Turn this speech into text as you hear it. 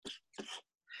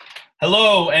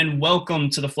Hello and welcome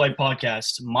to the Flight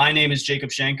Podcast. My name is Jacob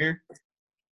Shanker.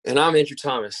 And I'm Andrew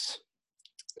Thomas.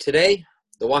 Today,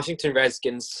 the Washington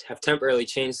Redskins have temporarily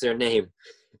changed their name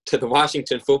to the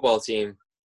Washington Football Team.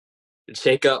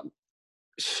 Jacob,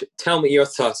 tell me your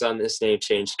thoughts on this name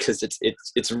change because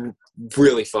it's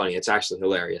really funny. It's actually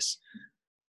hilarious.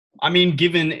 I mean,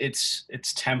 given it's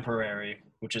temporary,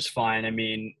 which is fine. I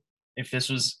mean, if this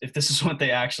is what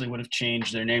they actually would have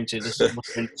changed their name to, this would have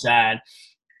been sad,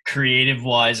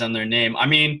 creative-wise on their name. I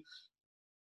mean,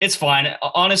 it's fine.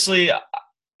 Honestly,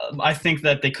 I think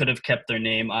that they could have kept their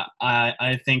name.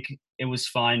 I think it was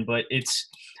fine, but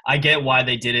I get why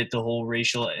they did it, the whole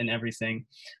racial and everything.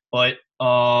 But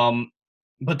the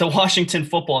Washington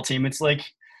Football Team, it's like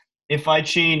if I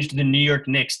changed the New York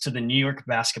Knicks to the New York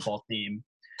basketball team.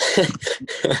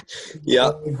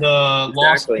 Yeah. The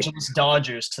Los Angeles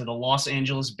Dodgers to the Los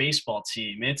Angeles baseball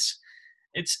team.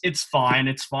 It's fine.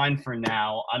 It's fine for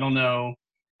now. I don't know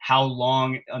how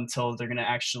long until they're going to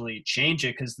actually change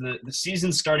it because the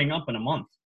season's starting up in a month.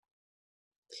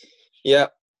 Yeah,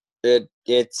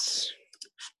 it's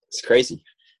crazy.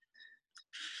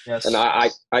 Yes. And I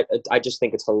just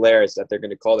think it's hilarious that they're going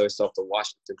to call themselves the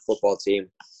Washington Football Team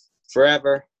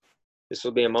forever. This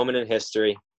will be a moment in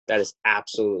history. That is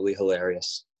absolutely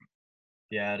hilarious.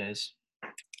 Yeah, it is.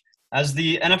 As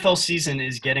the NFL season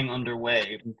is getting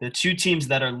underway, the two teams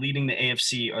that are leading the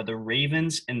AFC are the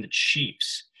Ravens and the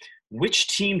Chiefs. Which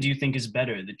team do you think is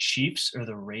better, the Chiefs or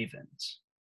the Ravens?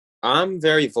 I'm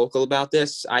very vocal about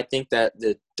this. I think that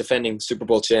the defending Super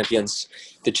Bowl champions,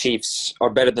 the Chiefs, are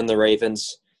better than the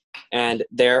Ravens. And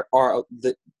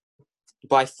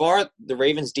by far, the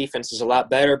Ravens' defense is a lot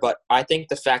better, but I think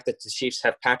the fact that the Chiefs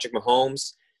have Patrick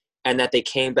Mahomes and that they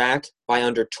came back by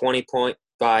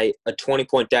a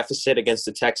 20-point deficit against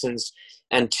the Texans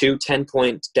and two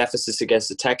 10-point deficits against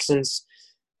the Texans,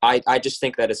 I just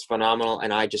think that it's phenomenal,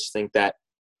 and I just think that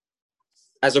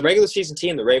as a regular season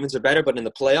team, the Ravens are better, but in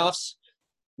the playoffs,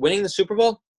 winning the Super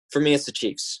Bowl, for me, it's the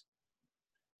Chiefs.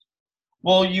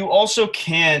 Well, you also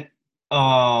can't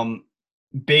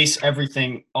base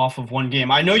everything off of one game.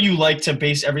 I know you like to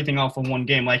base everything off of one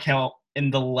game, like how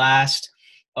in the last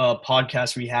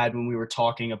podcast we had when we were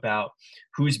talking about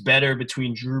who's better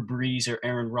between Drew Brees or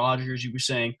Aaron Rodgers, you were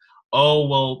saying, oh,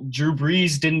 well, Drew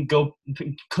Brees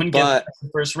couldn't get the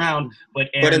first round, but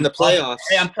in the playoffs.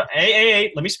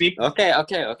 Hey, let me speak. Okay,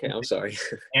 I'm sorry.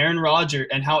 Aaron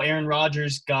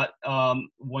Rodgers got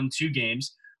won 2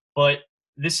 games, but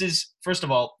this is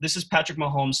Patrick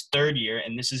Mahomes' 3rd year,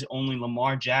 and this is only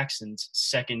Lamar Jackson's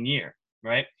 2nd year,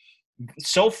 right?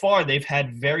 So far, they've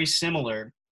had very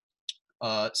similar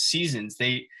seasons.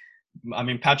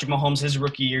 Patrick Mahomes, his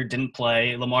rookie year, didn't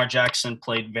play. Lamar Jackson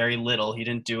played very little. He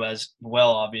didn't do as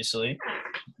well, obviously.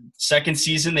 Second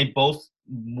season, they both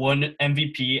won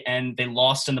MVP, and they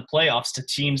lost in the playoffs to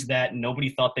teams that nobody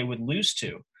thought they would lose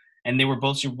to. And they were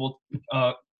both Super Bowl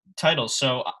titles.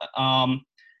 So,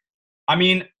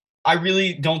 I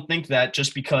really don't think that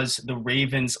just because the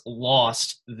Ravens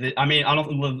lost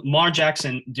Lamar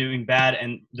Jackson doing bad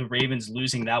and the Ravens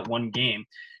losing that one game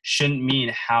shouldn't mean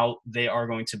how they are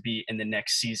going to be in the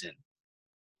next season.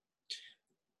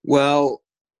 Well,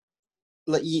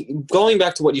 going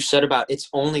back to what you said about it's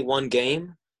only one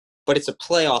game, but it's a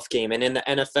playoff game. And in the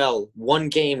NFL, one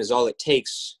game is all it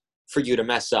takes for you to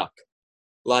mess up.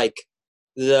 Like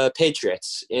the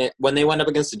Patriots, when they went up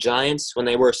against the Giants, when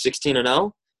they were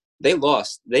 16-0, they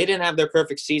lost. They didn't have their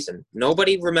perfect season.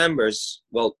 Nobody remembers.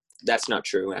 Well, that's not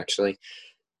true, actually.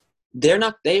 They are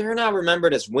not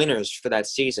remembered as winners for that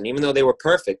season, even though they were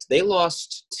perfect. They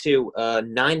lost to a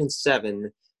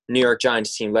 9-7 New York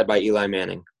Giants team led by Eli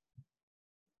Manning.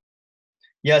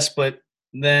 Yes, but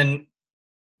then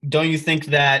don't you think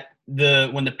that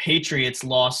when the Patriots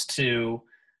lost to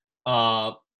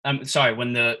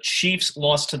when the Chiefs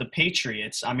lost to the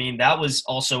Patriots, that was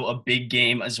also a big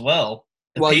game as well.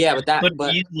 The Patriots could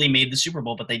have easily made the Super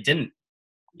Bowl, but they didn't.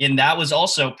 And that was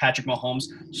also Patrick Mahomes'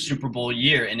 Super Bowl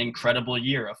year, an incredible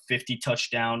year, a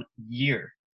 50-touchdown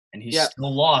year, and he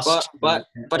still lost. But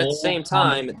at the same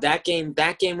time, that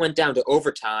game went down to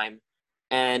overtime,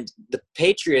 and the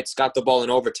Patriots got the ball in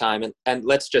overtime. And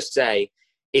let's just say,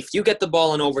 if you get the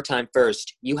ball in overtime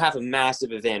first, you have a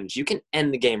massive advantage. You can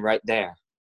end the game right there.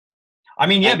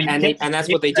 And that's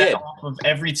what they did. Off of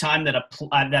every time that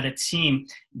a team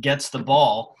gets the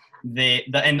ball,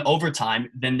 in overtime,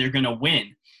 then they're going to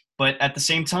win. But at the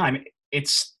same time, it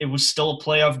was still a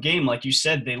playoff game, like you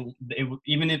said.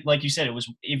 Even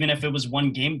if it was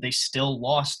one game, they still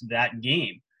lost that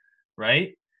game,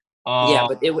 right?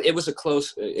 But it was a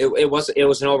close. It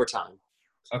was an overtime.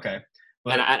 Okay,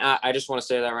 But And I just want to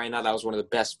say that right now, that was one of the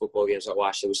best football games I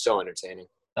watched. It was so entertaining.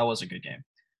 that was a good game.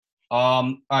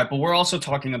 All right, but we're also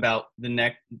talking about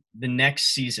the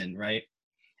next season, right?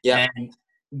 Yeah. And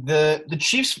the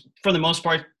Chiefs, for the most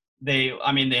part, they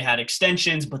had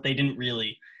extensions, but they didn't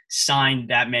really sign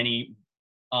that many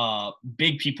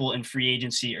big people in free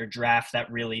agency or draft that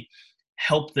really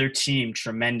helped their team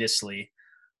tremendously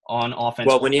on offense.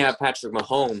 Well, when you have Patrick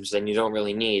Mahomes, then you don't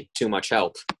really need too much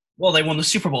help. Well, they won the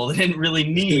Super Bowl. They didn't really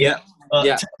need to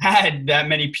add that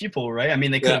many people, right? I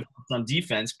mean, they could have helped on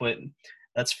defense, but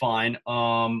that's fine.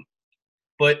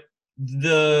 But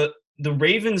the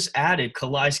Ravens added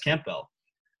Calais Campbell,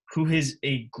 who is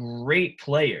a great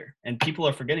player, and people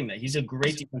are forgetting that he's a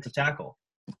great defensive tackle.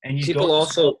 And he's people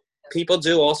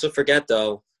do also forget,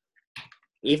 though,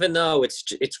 even though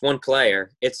it's one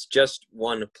player, it's just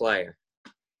one player.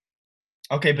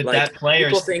 Okay, but that player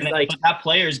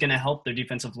is going to help their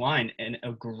defensive line in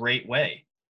a great way.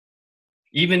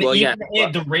 Even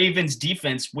the Ravens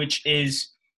defense, which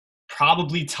is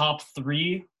probably top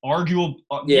three,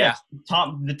 the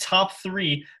top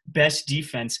three best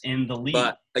defense in the league.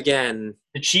 But again,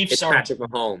 the Chiefs it's Patrick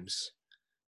Mahomes.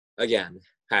 Again,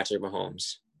 Patrick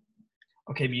Mahomes.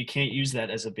 Okay, but you can't use that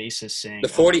as a basis saying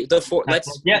don't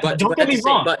get me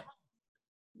wrong.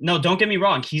 No, don't get me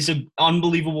wrong. He's an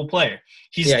unbelievable player.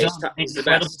 He's done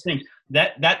incredible things.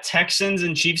 That Texans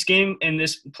and Chiefs game in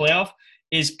this playoff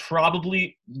is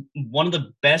probably one of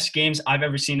the best games I've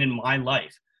ever seen in my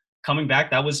life. Coming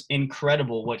back, that was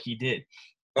incredible what he did.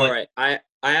 All right, I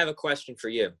have a question for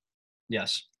you.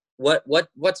 Yes.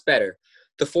 What's better,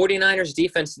 the 49ers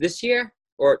defense this year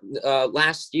or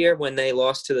last year when they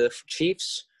lost to the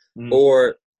Chiefs,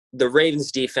 or the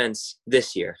Ravens defense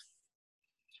this year?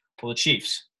 Well, the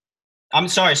Chiefs. I'm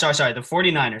sorry. The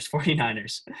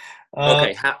 49ers.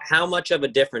 Okay, how much of a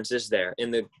difference is there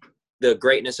in the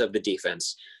greatness of the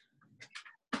defense?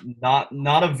 Not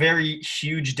a very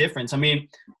huge difference. I mean,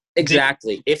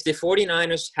 exactly. If the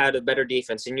 49ers had a better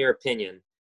defense, in your opinion,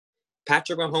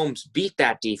 Patrick Mahomes beat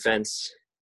that defense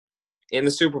in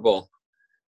the Super Bowl.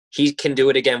 He can do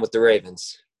it again with the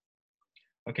Ravens.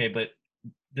 Okay, but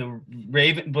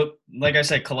like I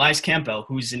said, Calais Campbell,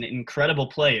 who's an incredible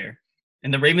player,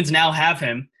 and the Ravens now have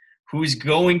him, who's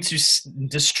going to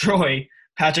destroy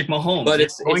Patrick Mahomes. But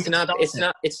he's not going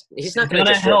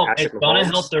to destroy Patrick Mahomes. It's going to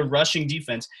help their rushing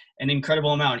defense an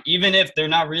incredible amount. Even if they're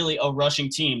not really a rushing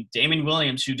team, Damon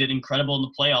Williams, who did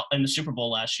incredible in the Super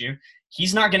Bowl last year,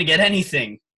 he's not going to get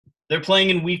anything. They're playing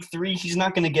in week 3. He's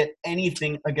not going to get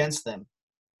anything against them.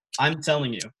 I'm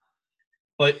telling you.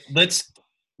 But let's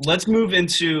move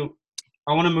into –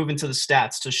 I want to move into the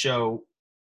stats to show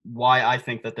why I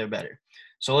think that they're better.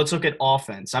 So let's look at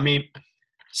offense. I mean,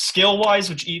 skill-wise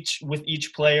with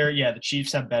each player, the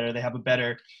Chiefs have better. They have a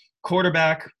better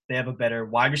quarterback. They have a better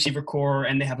wide receiver core,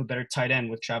 and they have a better tight end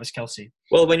with Travis Kelce.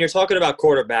 Well, when you're talking about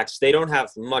quarterbacks, they don't have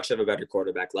much of a better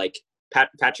quarterback. Like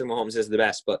Patrick Mahomes is the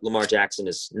best, but Lamar Jackson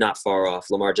is not far off.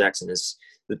 Lamar Jackson is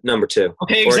number 2.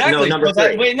 Okay, exactly. Number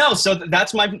 3. So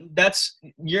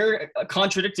you're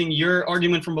contradicting your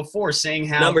argument from before, saying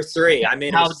how number 3. I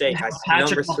made a mistake. I said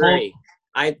number 3.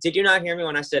 Did you not hear me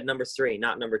when I said number 3,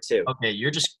 not number 2? Okay,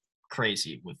 you're just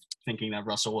crazy with thinking that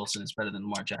Russell Wilson is better than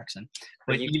Lamar Jackson.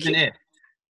 But even if,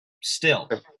 still,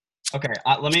 okay.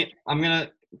 I'm gonna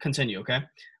continue. Okay,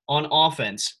 on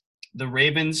offense, the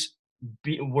Ravens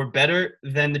were better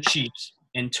than the Chiefs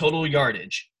in total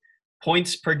yardage,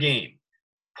 points per game,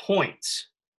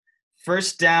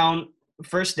 first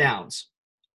downs,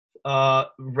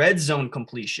 red zone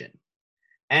completion,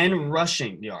 and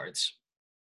rushing yards.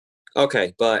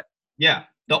 Okay, but the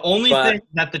only thing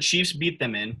that the Chiefs beat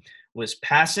them in was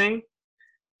passing,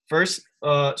 third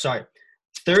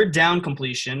down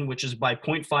completion, which is by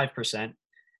 0.5%,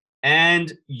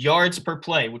 and yards per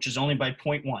play, which is only by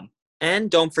 0.1.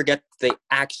 And don't forget they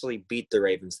actually beat the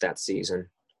Ravens that season.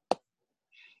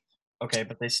 Okay,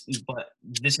 but this is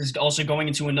also going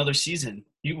into another season.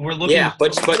 We're looking. Yeah,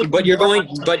 but you're going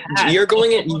into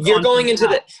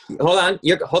the hold on.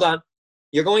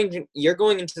 You're going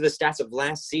into the stats of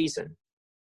last season,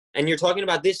 and you're talking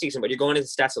about this season, but you're going into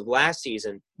the stats of last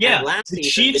season. Yeah, the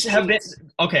Chiefs have been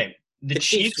okay. The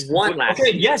Chiefs won last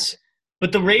season. Yes,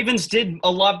 but the Ravens did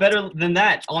a lot better than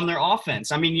that on their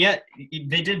offense. I mean,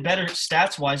 they did better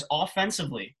stats-wise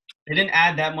offensively. They didn't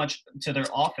add that much to their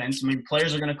offense. I mean,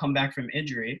 players are going to come back from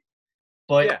injury,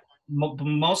 but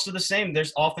most of the same, their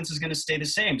offense is going to stay the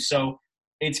same. So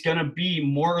it's going to be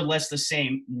more or less the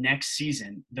same next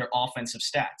season, their offensive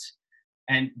stats.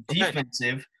 And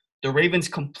defensive, the Ravens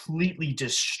completely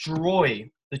destroy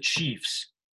the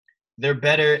Chiefs. They're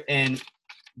better and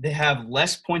they have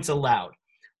less points allowed.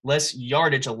 less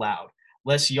yardage allowed,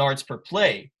 less yards per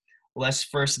play, less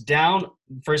first downs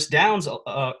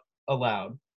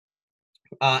allowed,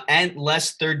 and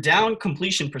less third down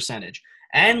completion percentage,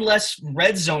 and less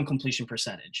red zone completion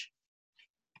percentage.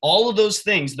 All of those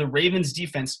things, the Ravens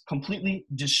defense completely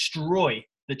destroy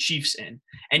the Chiefs in.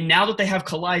 And now that they have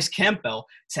Calais Campbell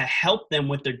to help them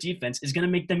with their defense is going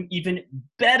to make them even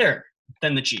better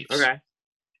than the Chiefs. Okay.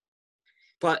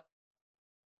 But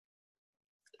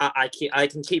I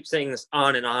can keep saying this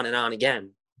on and on and on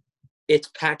again. It's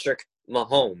Patrick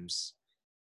Mahomes.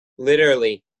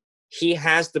 Literally, he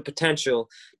has the potential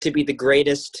to be the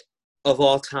greatest of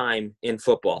all time in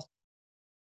football.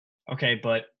 Okay,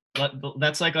 but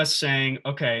that's like us saying,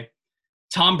 okay,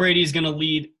 Tom Brady is going to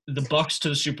lead the Bucs to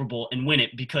the Super Bowl and win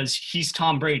it because he's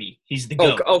Tom Brady. He's the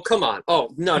GOAT. Oh, come on.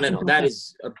 Oh, no. That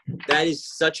is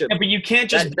such a yeah, but you can't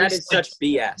just that is such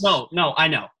BS. No, I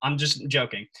know. I'm just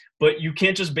joking. But you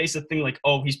can't just base a thing like,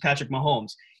 oh, he's Patrick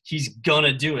Mahomes. He's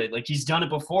gonna do it. Like, he's done it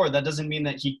before. That doesn't mean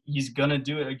that he's gonna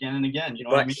do it again and again. You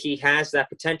know what I mean? He has that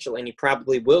potential, and he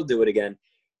probably will do it again.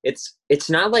 It's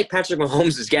not like Patrick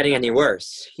Mahomes is getting any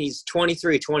worse. He's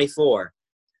 23, 24.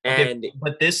 And okay,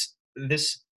 but this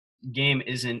game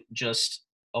isn't just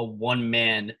a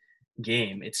one-man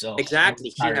game. It's a exactly.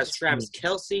 He has Travis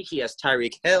Kelce. He has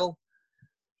Tyreek Hill.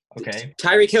 Okay.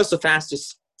 Tyreek Hill's the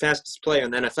fastest player in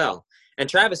the NFL. And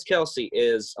Travis Kelce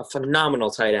is a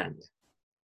phenomenal tight end.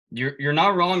 You're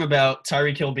not wrong about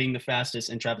Tyreek Hill being the fastest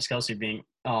and Travis Kelce being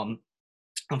a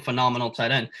phenomenal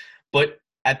tight end. But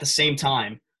at the same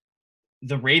time,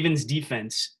 the Ravens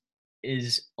defense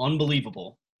is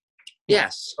unbelievable.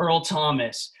 Yes. Earl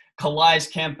Thomas, Calais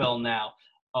Campbell now,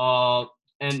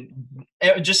 and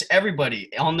just everybody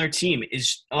on their team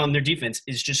on their defense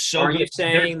is just so good. Are you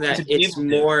saying that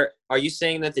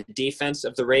the defense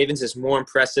of the Ravens is more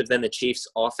impressive than the Chiefs'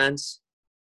 offense?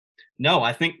 No,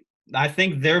 I think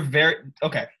they're very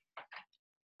okay.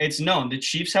 It's known the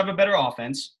Chiefs have a better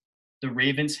offense, the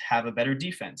Ravens have a better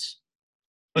defense.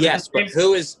 But yes, but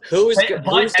who is going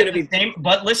to be?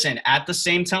 But listen, at the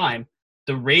same time,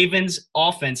 the Ravens'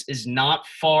 offense is not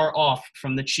far off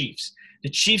from the Chiefs. The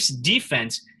Chiefs'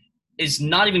 defense is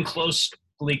not even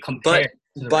closely compared.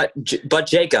 But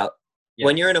Jacob,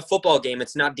 when you're in a football game,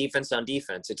 it's not defense on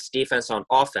defense; it's defense on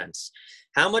offense.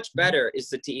 How much better is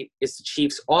the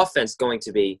Chiefs' offense going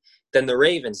to be than the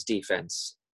Ravens'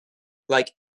 defense?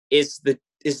 Like, is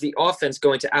the offense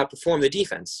going to outperform the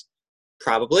defense?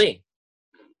 Probably.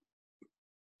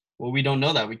 Well, we don't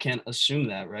know that. We can't assume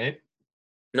that, right?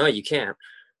 No, you can't.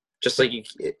 Just like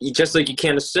you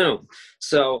can't assume.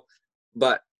 So,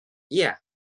 but yeah.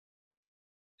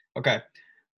 Okay.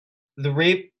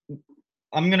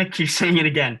 I'm gonna keep saying it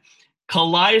again.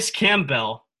 Calais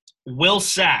Campbell will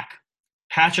sack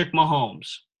Patrick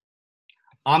Mahomes.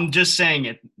 I'm just saying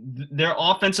it. Their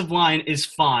offensive line is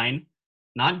fine,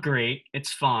 not great.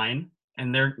 It's fine,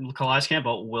 and their Calais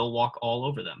Campbell will walk all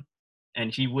over them,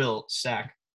 and he will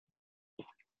sack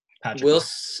Patrick.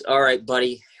 All right,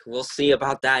 buddy. We'll see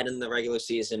about that in the regular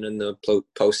season and the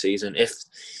postseason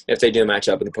if they do match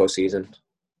up in the postseason,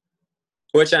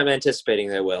 which I'm anticipating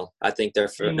they will. I think they're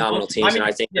phenomenal teams, and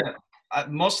I think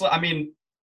mostly. I mean,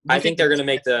 I think they're going to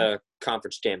make the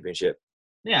conference championship.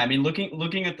 Yeah, I mean,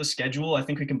 looking at the schedule, I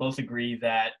think we can both agree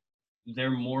that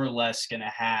they're more or less going to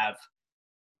have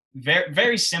very,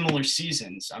 very similar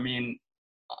seasons. I mean,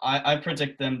 I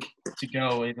predict them to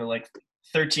go either like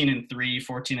 13-3,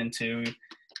 14-2,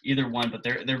 either one, but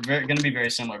they're going to be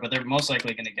very similar. But they're most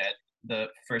likely going to get the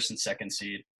first and second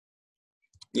seed.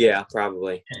 Yeah,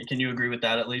 probably. Can you agree with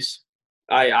that at least?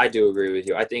 I do agree with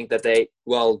you. I think that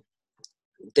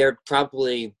they're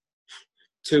probably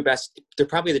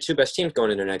the two best teams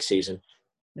going into next season.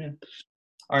 Yeah.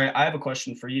 All right, I have a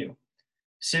question for you.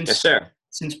 Yes, sir.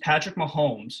 Since Patrick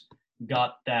Mahomes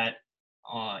got that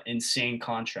insane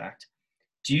contract,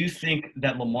 do you think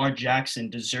that Lamar Jackson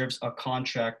deserves a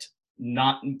contract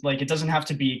not like it doesn't have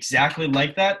to be exactly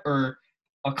like that, or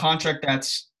a contract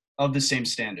that's of the same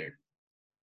standard?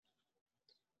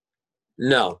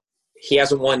 No, he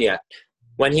hasn't won yet.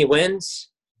 When he wins,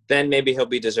 then maybe he'll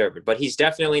be deserved. But he's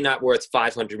definitely not worth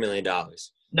 $500 million.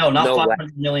 No, not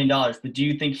 $500 million. But do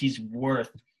you think he's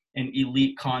worth an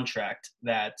elite contract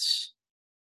that's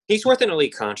 – He's worth an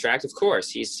elite contract, of course.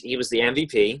 He was the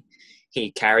MVP.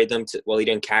 He carried them to – well, he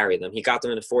didn't carry them. He got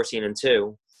them into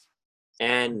 14-2.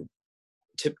 And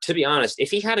to be honest,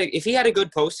 if he had a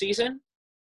good postseason,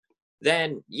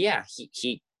 then, yeah,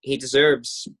 he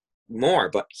deserves – more,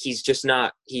 but he's just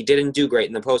not. He didn't do great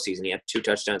in the postseason. He had 2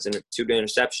 touchdowns and 2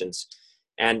 interceptions.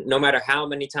 And no matter how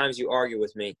many times you argue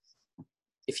with me,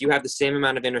 if you have the same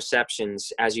amount of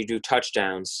interceptions as you do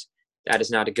touchdowns, That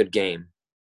is not a good game,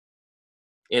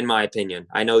 in my opinion.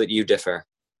 I know that you differ.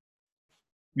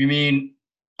 You mean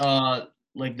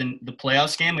like the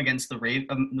playoffs game against the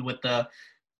with the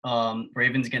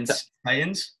Ravens against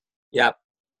Titans? Yep.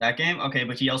 That game? Okay,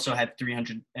 but he also had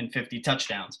 350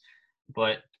 touchdowns.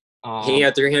 But He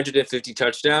had 350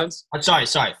 touchdowns. I'm sorry,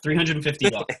 350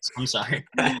 yards. I'm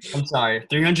sorry,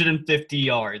 350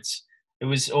 yards. It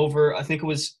was over. I think it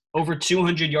was over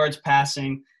 200 yards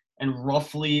passing and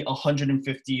roughly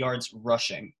 150 yards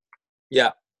rushing.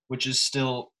 Yeah. Which is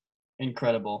still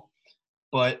incredible.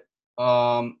 But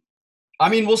I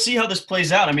mean, we'll see how this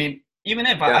plays out. I mean, even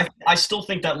if I still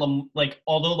think that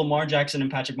although Lamar Jackson and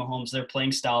Patrick Mahomes, their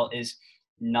playing style is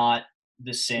not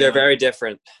the same. They're very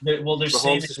different. They're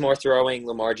Mahomes is more throwing.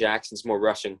 Lamar Jackson's more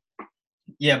rushing.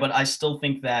 Yeah, but I still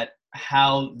think that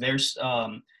how their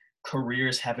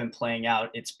careers have been playing out,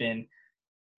 it's been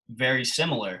very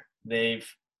similar. They've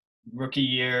rookie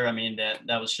year. I mean,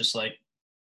 that was just like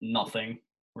nothing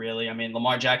really. I mean,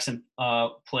 Lamar Jackson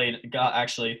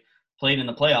actually played in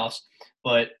the playoffs,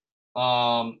 but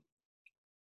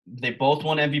they both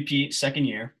won MVP second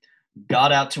year,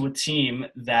 got out to a team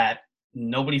that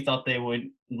nobody thought they would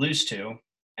lose to,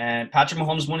 and Patrick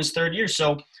Mahomes won his third year.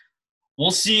 So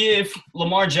we'll see if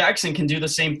Lamar Jackson can do the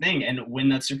same thing and win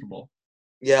that Super Bowl.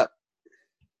 Yeah.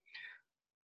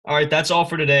 All right, that's all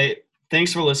for today.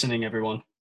 Thanks for listening, everyone.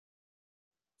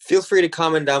 Feel free to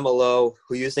comment down below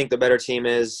who you think the better team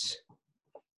is.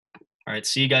 All right,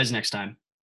 see you guys next time.